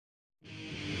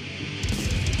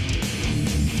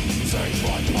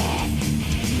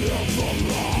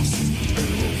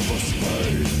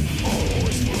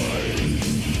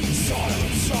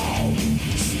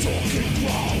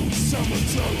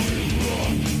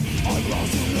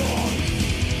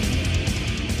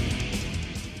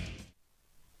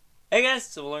Hey guys,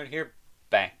 Silverlord here,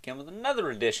 back again with another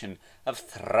edition of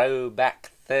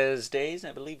Throwback Thursdays.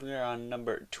 I believe we are on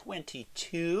number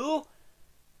 22.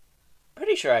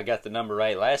 Pretty sure I got the number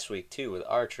right last week too with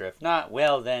Archer. If not,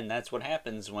 well then that's what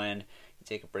happens when you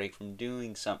take a break from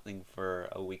doing something for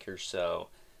a week or so.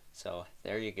 So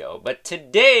there you go. But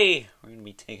today we're going to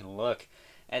be taking a look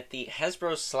at the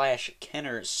Hasbro /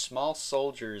 Kenner Small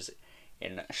Soldiers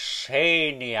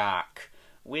Insaniac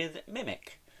with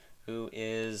Mimic, who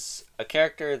is a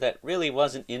character that really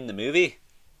wasn't in the movie.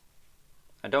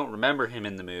 I don't remember him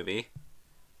in the movie,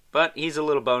 but he's a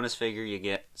little bonus figure you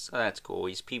get, so that's cool.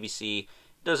 He's PVC,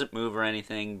 doesn't move or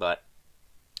anything, but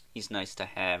he's nice to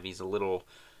have. He's a little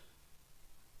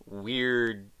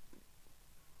weird,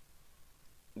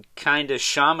 kind of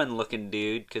shaman-looking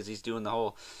dude, because he's doing the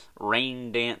whole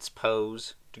rain dance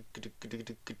pose.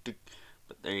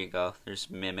 But there you go, there's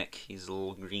Mimic. He's a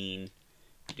little green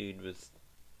dude with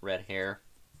red hair.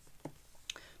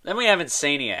 Then we have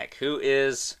Insaniac, who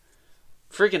is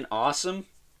freaking awesome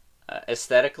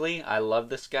aesthetically. I love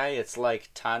this guy. It's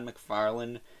like Todd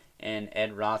McFarlane and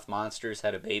Ed Roth Monsters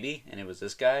had a baby, and it was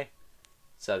this guy.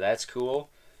 So that's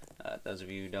cool. Those of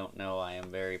you who don't know, I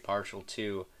am very partial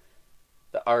to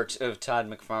the art of Todd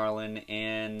McFarlane,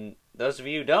 and those of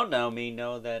you who don't know me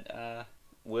know that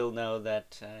will know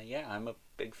that yeah, I'm a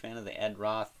big fan of the Ed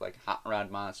Roth, like Hot Rod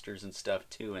Monsters and stuff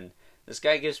too, and this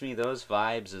guy gives me those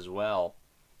vibes as well.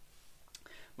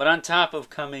 But on top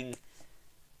of coming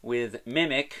with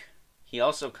Mimic, he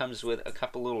also comes with a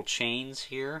couple little chains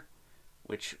here,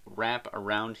 which wrap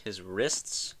around his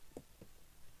wrists,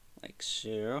 like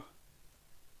so.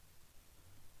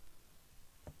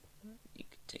 You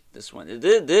can take this one.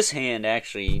 This hand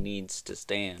actually needs to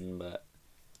stand, but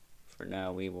for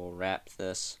now we will wrap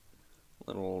this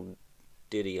little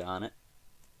ditty on it.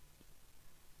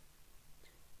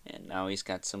 And now he's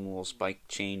got some little spike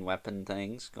chain weapon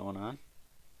things going on.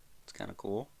 It's kind of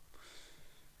cool.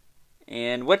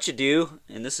 And what you do,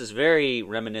 and this is very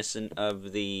reminiscent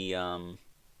of the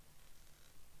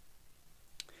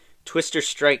Twister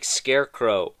Strike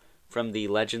Scarecrow from the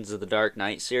Legends of the Dark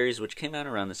Knight series, which came out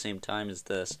around the same time as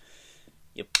this.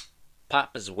 You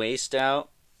pop his waist out,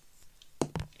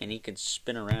 and he can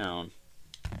spin around.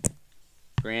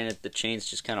 Granted, the chains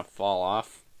just kind of fall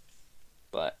off,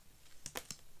 but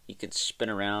he can spin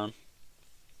around,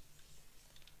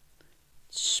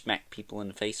 smack people in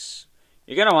the face.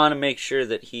 You're going to want to make sure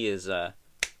that he is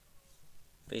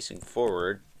facing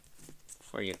forward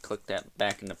before you click that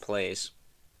back into place.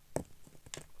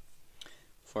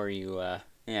 Before you,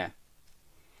 yeah.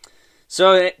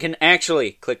 So it can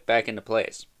actually click back into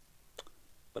place.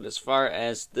 But as far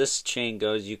as this chain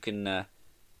goes, you can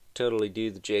totally do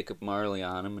the Jacob Marley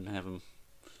on him and have him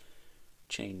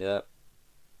chained up.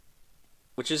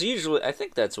 Which is usually, I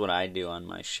think that's what I do on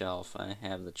my shelf. I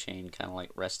have the chain kind of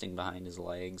like resting behind his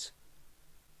legs.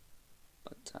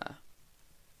 But,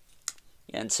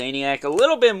 yeah, Insaniac, a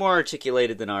little bit more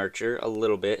articulated than Archer, a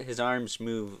little bit. His arms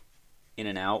move in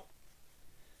and out.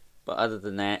 But other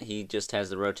than that, he just has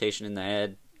the rotation in the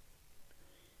head.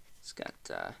 He's got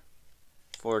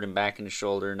forward and back in the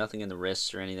shoulder, nothing in the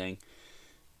wrists or anything.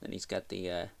 Then he's got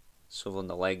the swivel in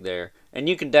the leg there. And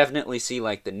you can definitely see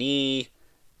like the knee,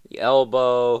 the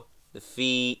elbow, the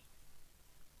feet,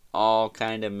 all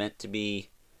kind of meant to be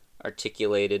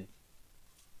articulated.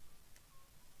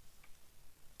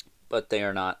 But they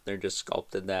are not. They're just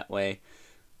sculpted that way.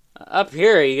 Up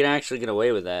here, you can actually get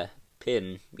away with a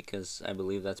pin, because I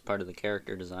believe that's part of the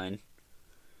character design.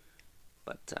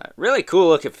 But really cool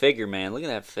looking figure, man. Look at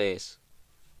that face.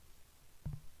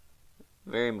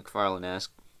 Very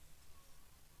McFarlane-esque.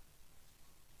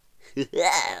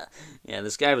 Yeah,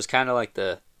 this guy was kind of like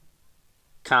the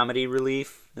comedy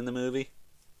relief in the movie.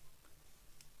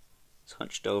 He's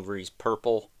hunched over, he's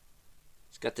purple.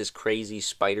 He's got this crazy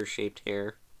spider-shaped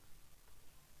hair.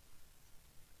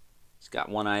 He's got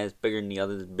one eye that's bigger than the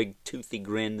other, this big toothy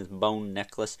grin, this bone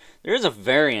necklace. There is a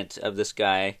variant of this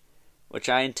guy, which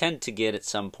I intend to get at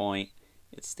some point.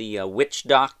 It's the Witch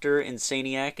Doctor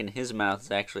Insaniac, and his mouth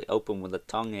is actually open with a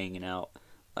tongue hanging out,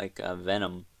 like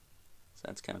Venom. So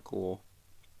that's kind of cool.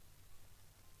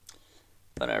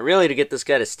 But really, to get this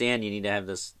guy to stand, you need to have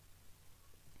this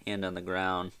hand on the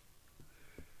ground.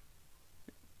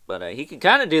 But he can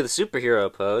kind of do the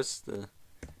superhero pose. The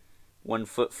 1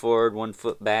 foot forward, 1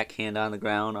 foot back, hand on the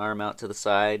ground, arm out to the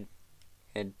side,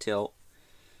 head tilt.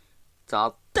 It's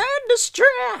all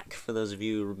thunderstruck, for those of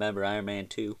you who remember Iron Man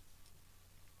 2.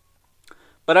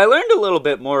 But I learned a little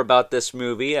bit more about this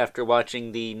movie after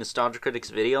watching the Nostalgia Critics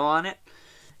video on it.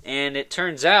 And it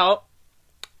turns out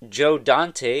Joe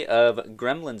Dante of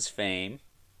Gremlins fame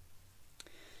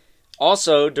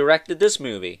also directed this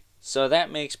movie. So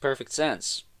that makes perfect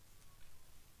sense.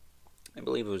 I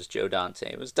believe it was Joe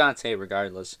Dante. It was Dante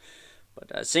regardless.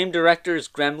 But same director as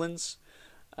Gremlins.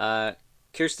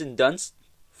 Kirsten Dunst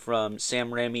from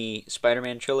Sam Raimi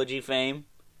Spider-Man trilogy fame.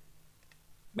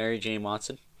 Mary Jane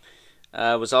Watson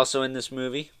was also in this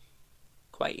movie.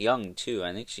 Quite young, too.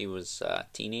 I think she was a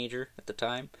teenager at the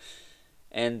time.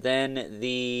 And then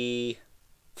the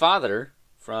father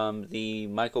from the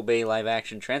Michael Bay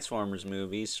live-action Transformers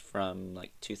movies from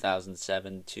like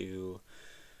 2007 to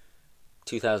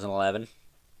 2011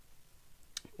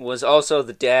 was also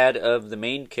the dad of the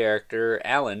main character,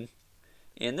 Alan,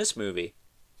 in this movie.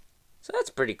 So that's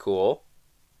pretty cool.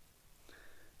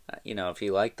 You know, if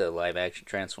you like the live-action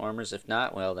Transformers. If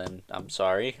not, well, then I'm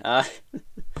sorry.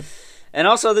 And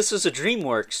also, this was a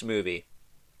DreamWorks movie,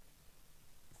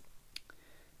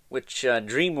 which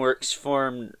DreamWorks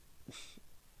formed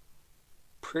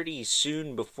pretty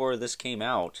soon before this came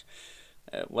out.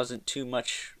 It wasn't too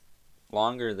much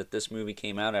longer that this movie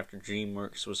came out after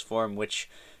DreamWorks was formed, which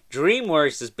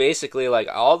DreamWorks is basically like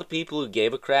all the people who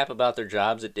gave a crap about their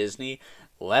jobs at Disney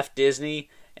left Disney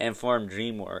and formed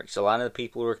DreamWorks. A lot of the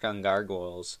people who worked on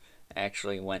Gargoyles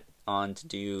actually went on to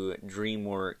do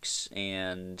DreamWorks,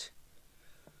 and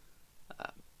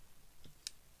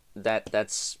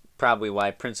that's probably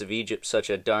why Prince of Egypt's such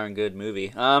a darn good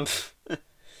movie.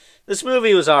 This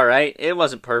movie was alright. It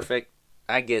wasn't perfect.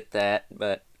 I get that,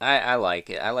 but I like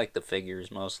it. I like the figures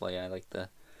mostly. I like the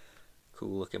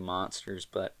cool looking monsters,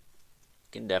 but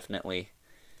you can definitely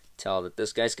tell that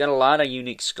this guy's got a lot of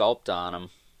unique sculpt on him.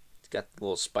 He's got the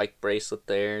little spike bracelet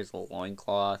there, his little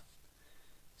loincloth.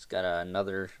 He's got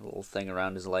another little thing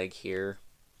around his leg here.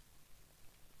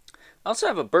 I also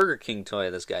have a Burger King toy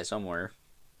of this guy somewhere.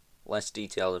 Less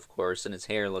detailed, of course, and his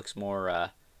hair looks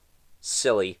more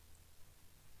silly.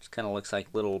 Just kind of looks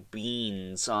like little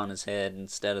beans on his head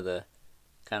instead of the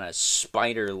kind of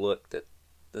spider look that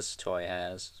this toy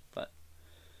has. But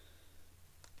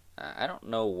I don't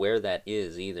know where that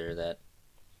is either, that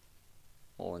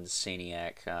little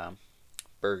Insaniac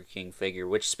Burger King figure.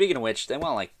 Which, speaking of which, they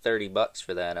want like $30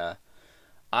 for that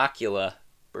Ocula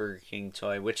Burger King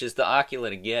toy, which is the Ocula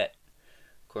to get,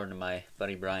 according to my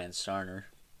buddy Brian Starner.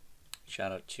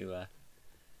 Shout out to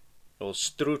old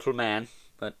Strutelman.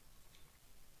 But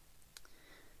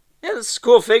yeah, this is a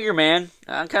cool figure, man.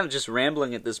 I'm kind of just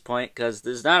rambling at this point because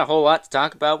there's not a whole lot to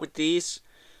talk about with these,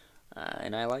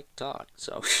 and I like to talk,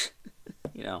 so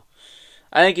you know,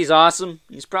 I think he's awesome.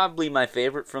 He's probably my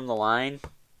favorite from the line,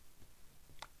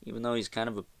 even though he's kind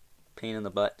of a pain in the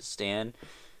butt to stand.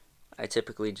 I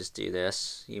typically just do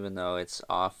this, even though it's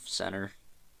off center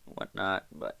and whatnot,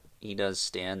 but he does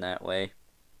stand that way.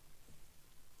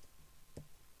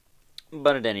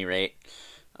 But at any rate,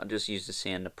 I'll just use this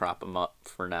hand to prop him up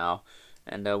for now.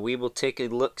 And we will take a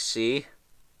look-see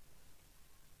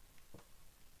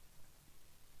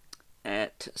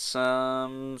at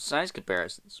some size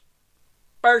comparisons.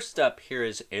 First up here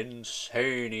is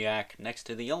Insaniac, next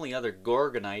to the only other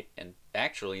Gorgonite, and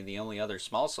actually the only other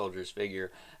Small Soldiers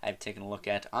figure I've taken a look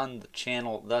at on the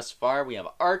channel thus far. We have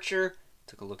Archer.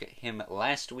 Took a look at him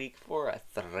last week for a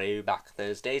Throwback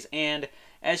Thursdays, and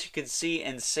as you can see,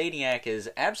 Insaniac is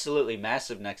absolutely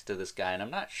massive next to this guy, and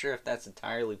I'm not sure if that's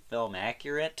entirely film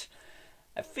accurate.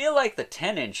 I feel like the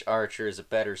 10-inch Archer is a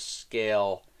better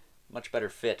scale, much better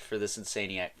fit for this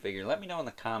Insaniac figure. Let me know in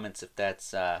the comments if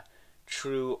that's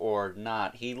true or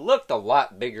not. He looked a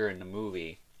lot bigger in the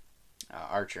movie,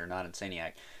 Archer, not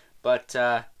Insaniac. But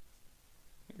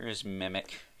here's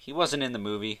Mimic. He wasn't in the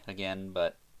movie, again,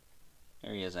 but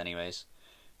there he is anyways.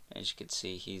 As you can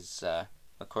see, he's,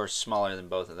 of course, smaller than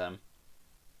both of them.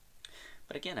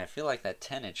 But again, I feel like that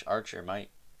 10-inch Archer might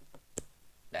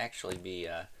actually be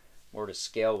more to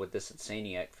scale with this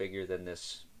Insaniac figure than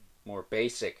this more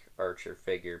basic Archer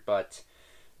figure. But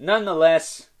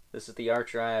nonetheless, this is the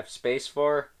Archer I have space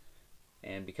for.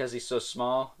 And because he's so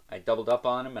small, I doubled up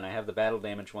on him, and I have the battle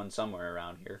damage one somewhere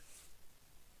around here,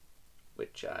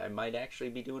 which I might actually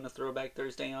be doing a Throwback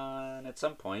Thursday on at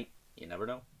some point. You never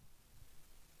know.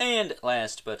 And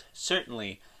last but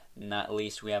certainly not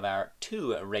least, we have our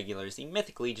two regulars, the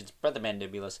Mythic Legion's Brother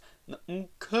Mandibulus, the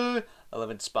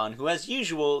 11th Spawn, who as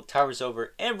usual towers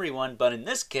over everyone, but in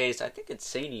this case, I think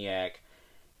Insaniac,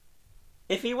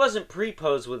 if he wasn't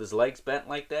pre-posed with his legs bent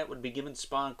like that, would be giving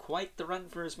Spawn quite the run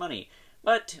for his money.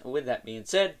 But with that being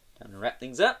said, time to wrap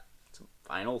things up, some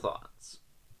final thoughts.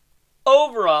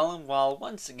 Overall, and while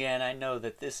once again I know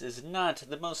that this is not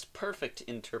the most perfect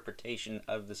interpretation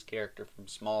of this character from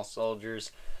Small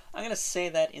Soldiers, I'm going to say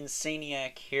that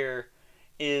Insaniac here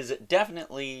is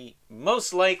definitely,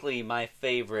 most likely, my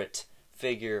favorite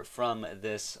figure from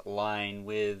this line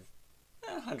with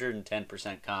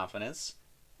 110% confidence.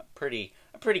 I'm pretty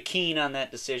keen on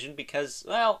that decision because,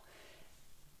 well,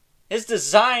 his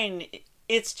design,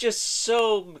 it's just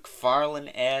so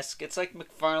McFarlane-esque. It's like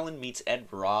McFarlane meets Ed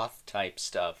Roth type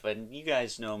stuff. And you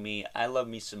guys know me, I love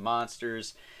me some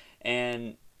monsters.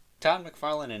 And Todd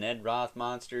McFarlane and Ed Roth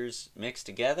monsters mixed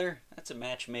together, that's a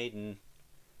match made in,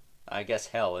 I guess,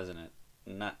 hell, isn't it?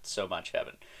 Not so much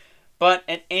heaven. But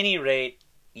at any rate,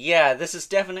 yeah, this is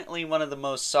definitely one of the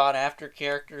most sought-after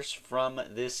characters from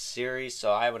this series,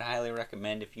 so I would highly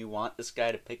recommend if you want this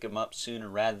guy to pick him up sooner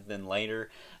rather than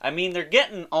later. I mean, they're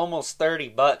getting almost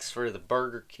 $30 for the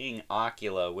Burger King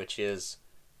Ocula, which is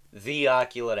the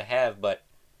Ocula to have, but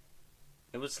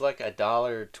it was like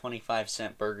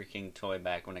 $1.25 Burger King toy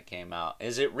back when it came out.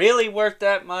 Is it really worth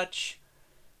that much?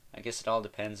 I guess it all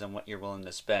depends on what you're willing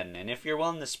to spend, and if you're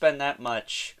willing to spend that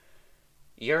much,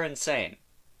 you're insane.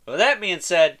 With that being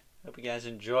said, hope you guys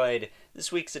enjoyed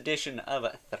this week's edition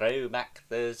of Throwback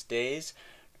Thursdays.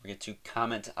 Don't forget to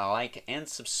comment, like, and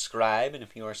subscribe. And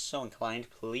if you are so inclined,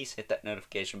 please hit that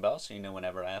notification bell so you know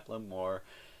whenever I upload more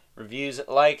reviews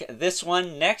like this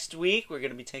one. Next week, we're going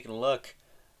to be taking a look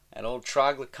at old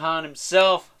Troglodyte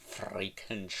himself,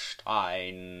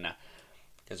 Frankenstein.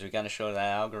 Because we got to show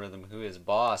that algorithm who is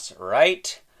boss,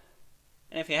 right?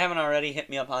 And if you haven't already, hit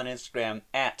me up on Instagram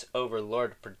at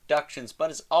Overlord Productions.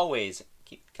 But as always,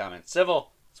 keep the comments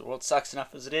civil. The world sucks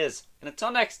enough as it is. And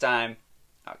until next time,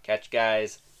 I'll catch you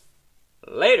guys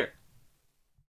later.